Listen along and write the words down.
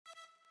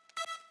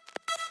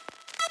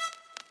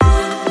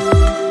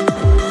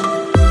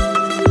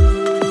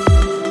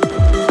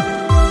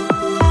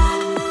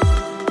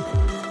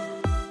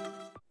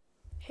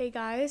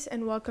guys,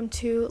 and welcome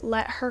to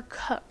Let Her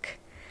Cook.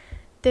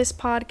 This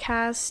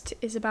podcast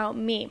is about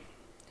me.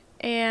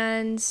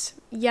 And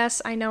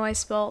yes, I know I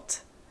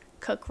spelt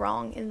cook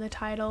wrong in the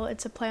title.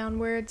 It's a play on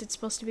words. It's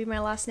supposed to be my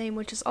last name,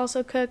 which is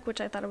also Cook,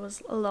 which I thought it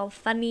was a little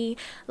funny,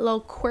 a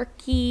little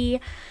quirky.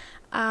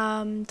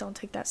 Don't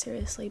take that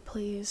seriously,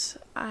 please.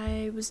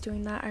 I was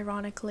doing that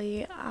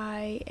ironically.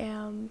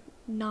 I'm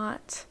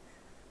not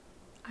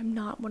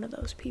one of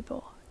those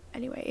people.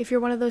 Anyway, if you're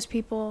one of those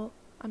people,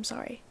 I'm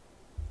sorry.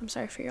 I'm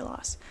sorry for your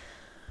loss.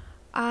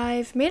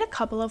 I've made a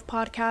couple of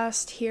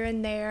podcasts here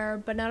and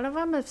there, but none of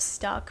them have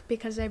stuck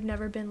because they've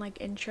never been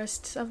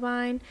interests of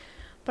mine.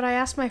 But I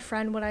asked my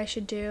friend what I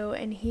should do,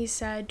 and he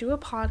said, do a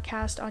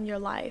podcast on your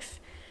life.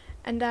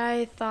 And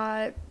I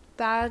thought,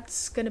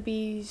 that's going to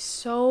be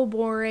so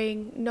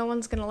boring. No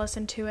one's going to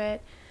listen to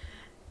it.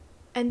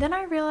 And then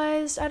I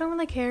realized I don't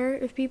really care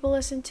if people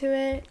listen to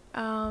it.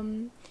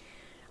 I'm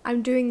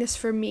doing this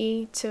for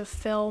me to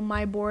fill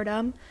my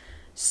boredom.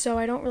 So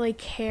I don't really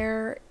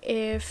care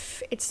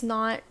if it's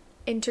not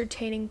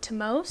entertaining to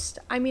most.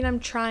 I mean, I'm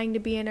trying to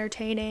be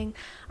entertaining.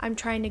 I'm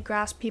trying to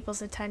grasp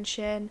people's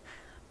attention.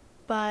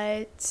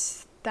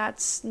 But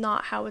that's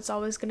not how it's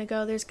always going to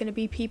go. There's going to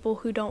be people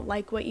who don't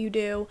like what you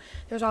do.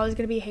 There's always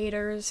going to be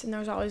haters, and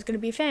there's always going to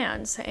be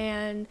fans.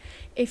 And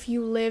if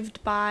you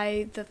lived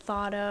by the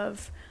thought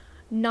of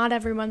not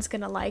everyone's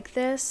going to like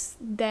this,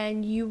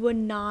 then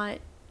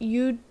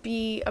you'd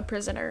be a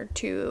prisoner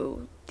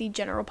to the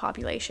general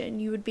population.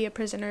 You would be a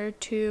prisoner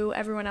to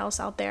everyone else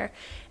out there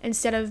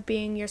instead of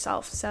being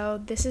yourself.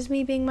 So this is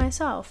me being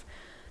myself.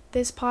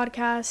 This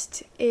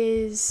podcast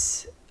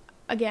is,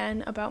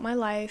 again, about my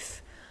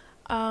life.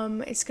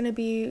 It's going to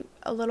be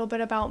a little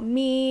bit about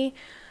me,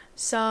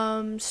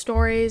 some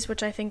stories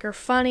which I think are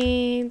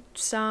funny,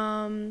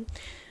 some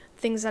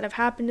things that have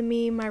happened to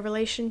me, my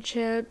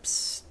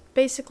relationships.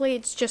 Basically,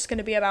 it's just going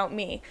to be about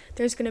me.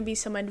 There's going to be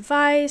some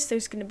advice,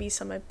 there's going to be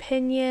some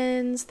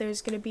opinions,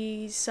 there's going to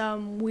be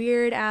some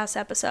weird-ass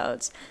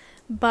episodes.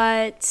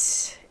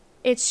 But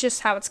it's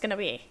just how it's going to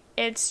be.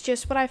 It's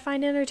just what I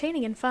find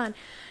entertaining and fun.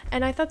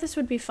 And I thought this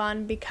would be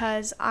fun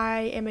because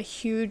I am a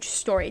huge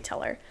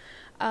storyteller.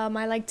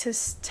 I like to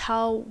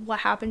tell what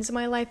happens in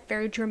my life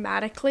very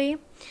dramatically.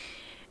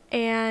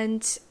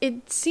 And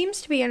it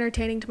seems to be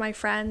entertaining to my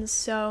friends,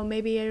 so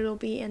maybe it'll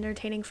be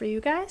entertaining for you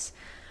guys.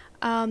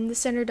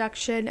 This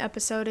introduction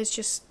episode is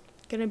just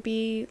going to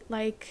be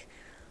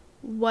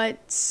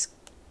what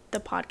the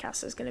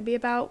podcast is going to be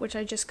about, which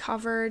I just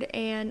covered,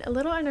 and a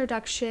little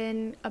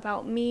introduction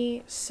about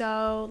me.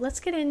 So let's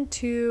get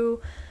into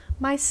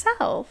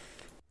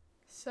myself.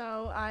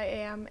 So I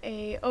am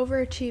a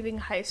overachieving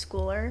high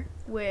schooler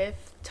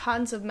with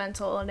tons of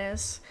mental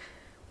illness,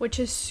 which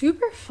is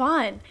super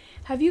fun.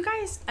 Have you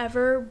guys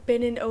ever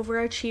been an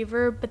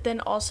overachiever but then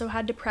also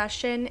had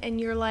depression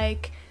and you're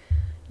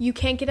you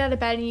can't get out of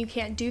bed and you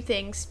can't do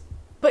things,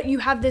 but you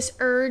have this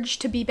urge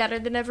to be better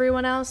than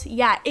everyone else?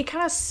 Yeah, it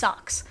kind of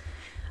sucks.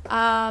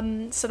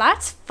 So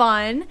that's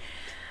fun.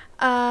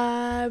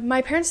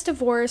 My parents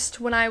divorced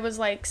when I was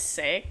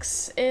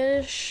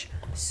 6-ish,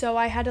 so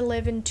I had to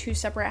live in 2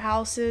 separate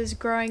houses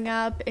growing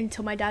up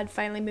until my dad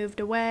finally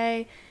moved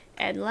away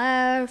and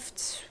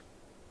left,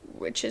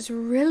 which is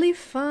really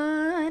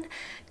fun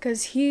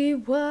because he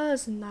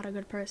was not a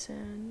good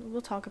person.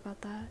 We'll talk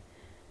about that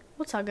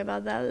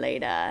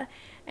later.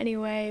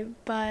 Anyway,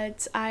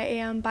 but I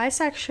am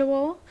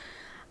bisexual.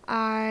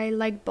 I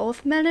like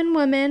both men and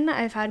women.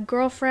 I've had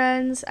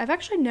girlfriends. I've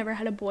actually never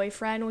had a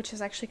boyfriend, which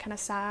is actually kind of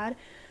sad.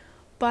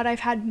 But I've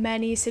had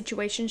many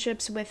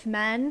situationships with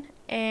men,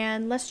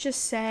 and let's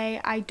just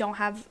say I don't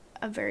have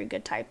a very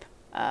good type.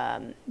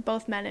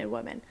 Both men and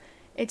women.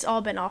 It's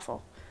all been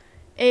awful.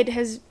 It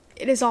has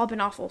all been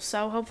awful.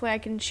 So hopefully I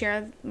can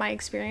share my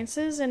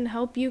experiences and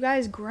help you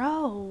guys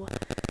grow.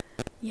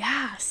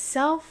 Yeah,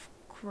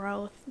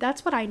 self-growth.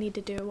 That's what I need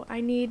to do. I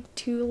need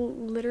to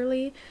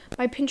literally,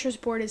 my Pinterest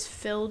board is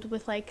filled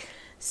with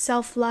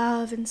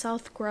self-love and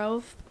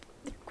self-growth,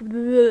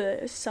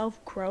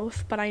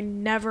 but I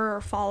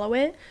never follow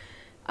it.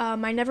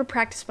 I never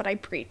practice what I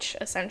preach,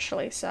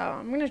 essentially. So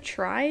I'm going to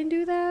try and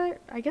do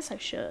that. I guess I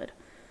should.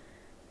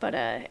 But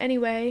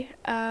anyway,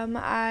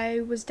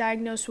 I was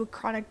diagnosed with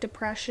chronic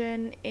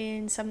depression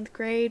in 7th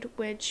grade,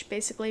 which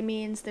basically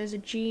means there's a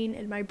gene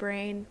in my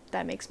brain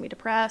that makes me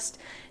depressed.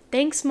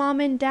 Thanks,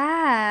 Mom and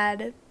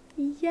Dad.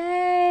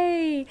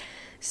 Yay!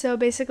 So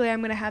basically,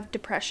 I'm going to have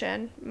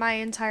depression my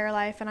entire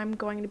life, and I'm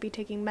going to be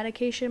taking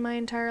medication my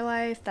entire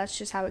life. That's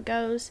just how it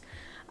goes.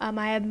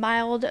 I have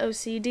mild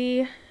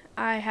OCD.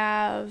 I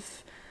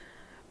have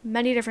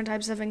many different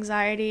types of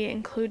anxiety,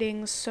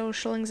 including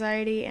social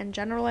anxiety and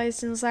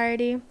generalized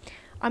anxiety.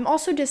 I'm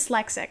also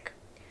dyslexic.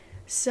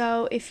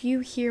 So if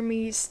you hear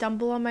me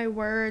stumble on my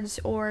words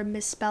or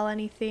misspell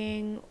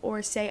anything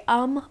or say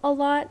a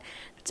lot,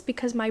 it's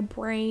because my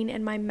brain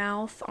and my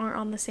mouth aren't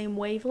on the same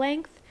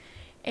wavelength,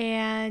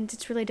 and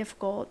it's really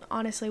difficult.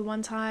 Honestly,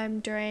 one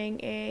time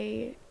during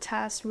a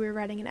test, we were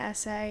writing an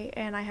essay,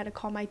 and I had to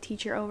call my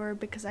teacher over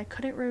because I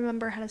couldn't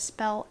remember how to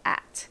spell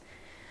at,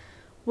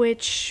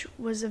 which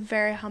was a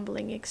very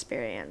humbling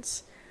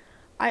experience.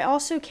 I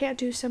also can't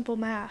do simple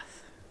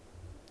math.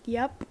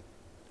 Yep,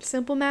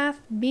 simple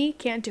math, me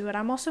can't do it.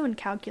 I'm also in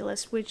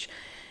calculus, which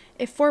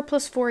if 4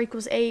 plus 4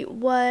 equals 8,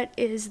 what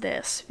is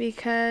this?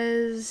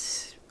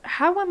 Because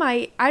how am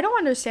I don't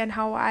understand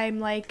how I'm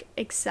like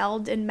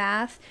excelled in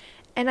math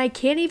and I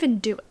can't even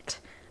do it.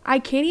 I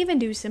can't even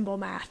do simple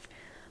math.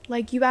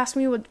 Like, you asked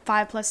me what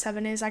 5 plus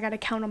 7 is, I gotta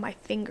count on my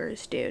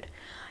fingers, dude.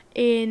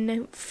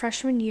 In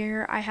freshman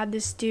year, I had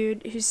this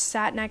dude who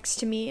sat next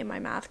to me in my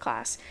math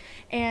class,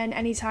 and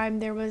anytime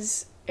there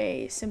was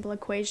a simple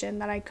equation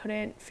that I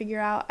couldn't figure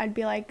out, I'd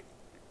be like,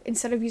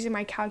 instead of using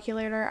my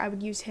calculator, I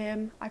would use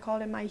him. I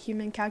called him my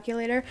human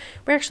calculator.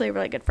 We're actually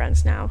really good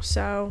friends now,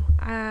 so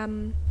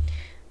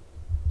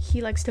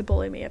he likes to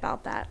bully me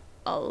about that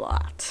a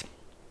lot.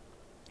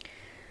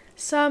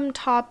 Some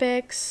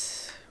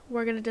topics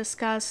we're gonna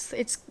discuss,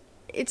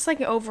 it's like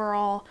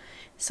overall,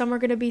 some are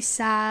gonna be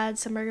sad,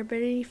 some are gonna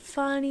be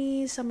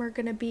funny, some are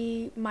gonna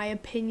be my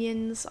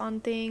opinions on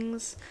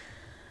things.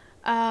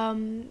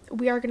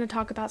 We are gonna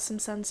talk about some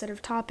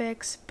sensitive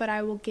topics, but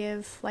I will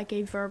give like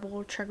a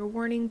verbal trigger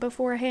warning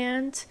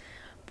beforehand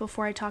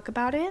before I talk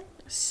about it.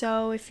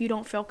 So if you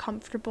don't feel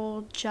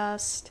comfortable,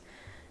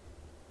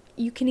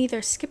 you can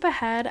either skip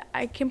ahead.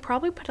 I can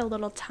probably put a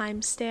little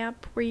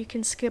timestamp where you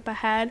can skip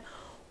ahead,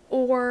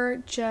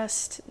 or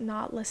just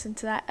not listen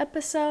to that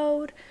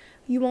episode.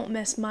 You won't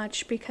miss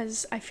much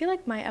because I feel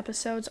like my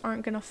episodes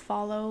aren't going to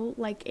follow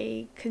like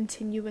a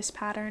continuous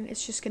pattern.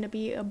 It's just going to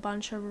be a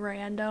bunch of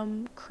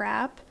random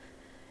crap,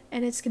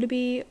 and it's going to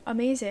be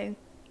amazing.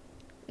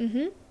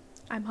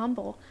 I'm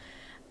humble.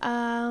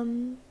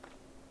 I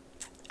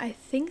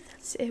think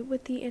that's it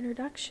with the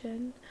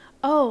introduction.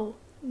 Oh,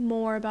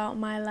 more about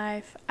my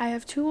life. I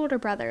have 2 older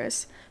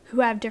brothers who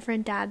have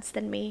different dads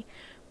than me,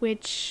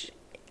 which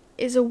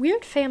is a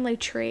weird family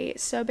tree.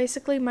 So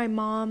basically, my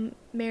mom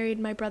married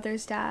my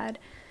brother's dad,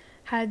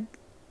 had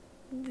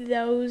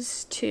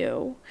those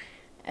 2,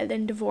 and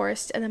then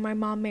divorced, and then my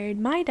mom married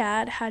my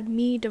dad, had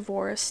me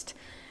divorced.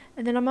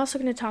 And then I'm also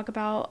going to talk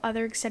about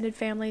other extended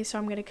family, so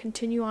I'm going to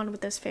continue on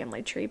with this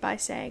family tree by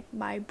saying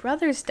my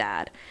brother's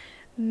dad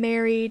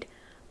married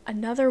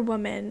another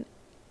woman,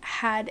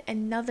 had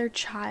another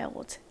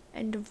child,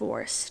 and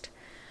divorced.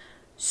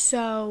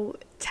 So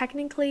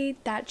technically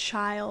that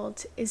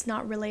child is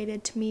not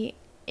related to me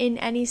in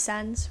any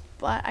sense,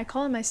 but I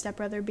call him my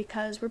stepbrother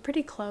because we're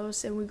pretty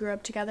close and we grew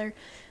up together,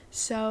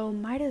 so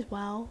might as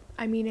well.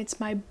 I mean, it's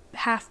my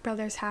half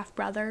brother's half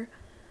brother,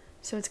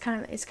 so it's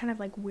kind of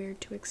like weird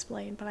to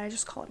explain, but I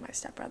just call him my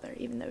stepbrother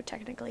even though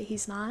technically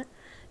he's not.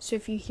 So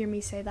if you hear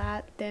me say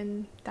that,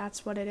 then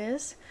that's what it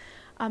is.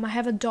 I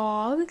have a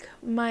dog,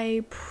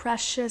 my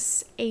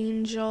precious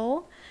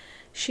Angel.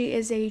 She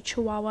is a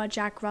Chihuahua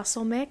Jack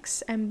Russell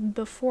mix, and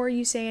before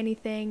you say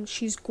anything,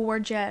 she's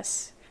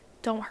gorgeous.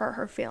 Don't hurt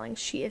her feelings.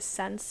 She is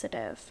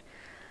sensitive.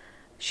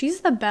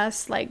 She's the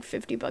best, like,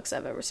 $50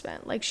 I've ever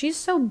spent. Like, she's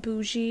so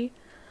bougie.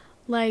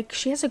 Like,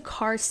 she has a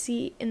car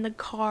seat in the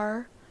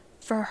car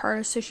for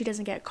her so she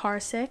doesn't get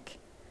car sick.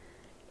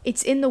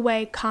 It's in the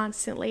way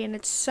constantly, and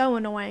it's so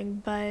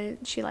annoying,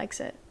 but she likes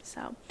it.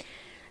 So,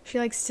 she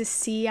likes to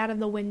see out of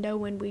the window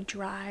when we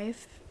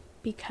drive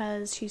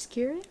because she's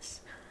curious.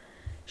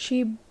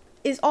 She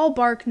is all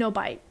bark, no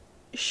bite.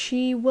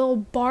 She will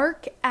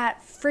bark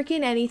at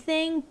freaking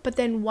anything, but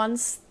then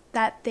once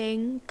that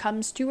thing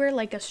comes to her,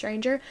 like a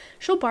stranger,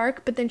 she'll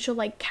bark, but then she'll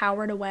like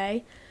cower it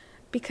away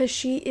because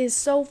she is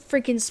so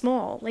freaking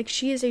small. Like,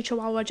 she is a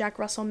Chihuahua Jack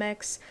Russell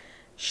mix.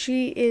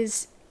 She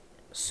is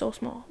so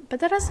small, but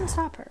that doesn't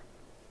stop her.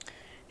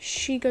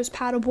 She goes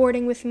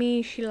paddleboarding with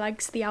me. She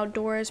likes the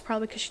outdoors,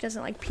 probably because she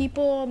doesn't like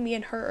people. Me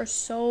and her are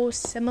so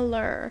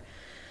similar.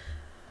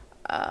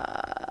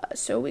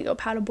 So we go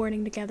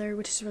paddleboarding together,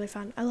 which is really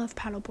fun. I love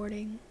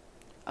paddleboarding.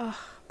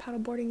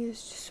 Paddleboarding is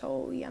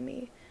so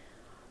yummy.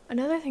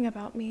 Another thing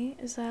about me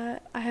is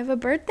that I have a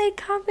birthday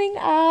coming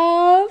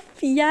up.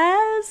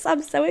 Yes,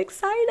 I'm so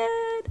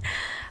excited.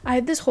 I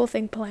had this whole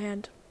thing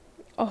planned.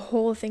 A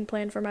whole thing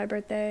planned for my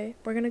birthday.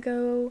 We're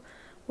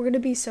gonna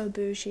be so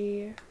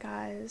bougie,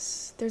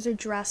 guys. There's a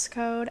dress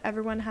code.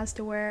 Everyone has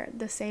to wear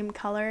the same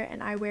color,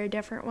 and I wear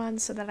different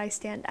ones so that I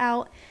stand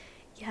out.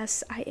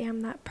 Yes, I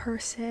am that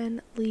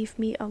person. Leave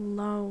me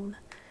alone.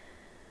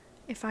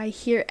 If I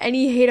hear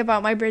any hate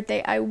about my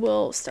birthday, I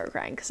will start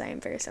crying because I am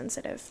very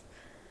sensitive.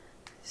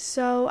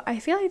 So I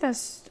feel like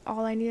that's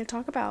all I need to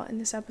talk about in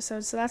this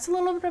episode. So that's a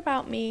little bit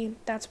about me.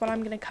 That's what I'm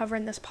going to cover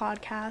in this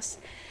podcast.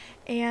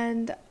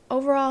 And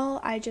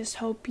overall, I just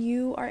hope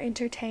you are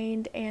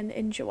entertained and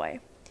enjoy.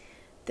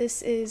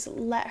 This is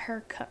Let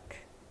Her Cook.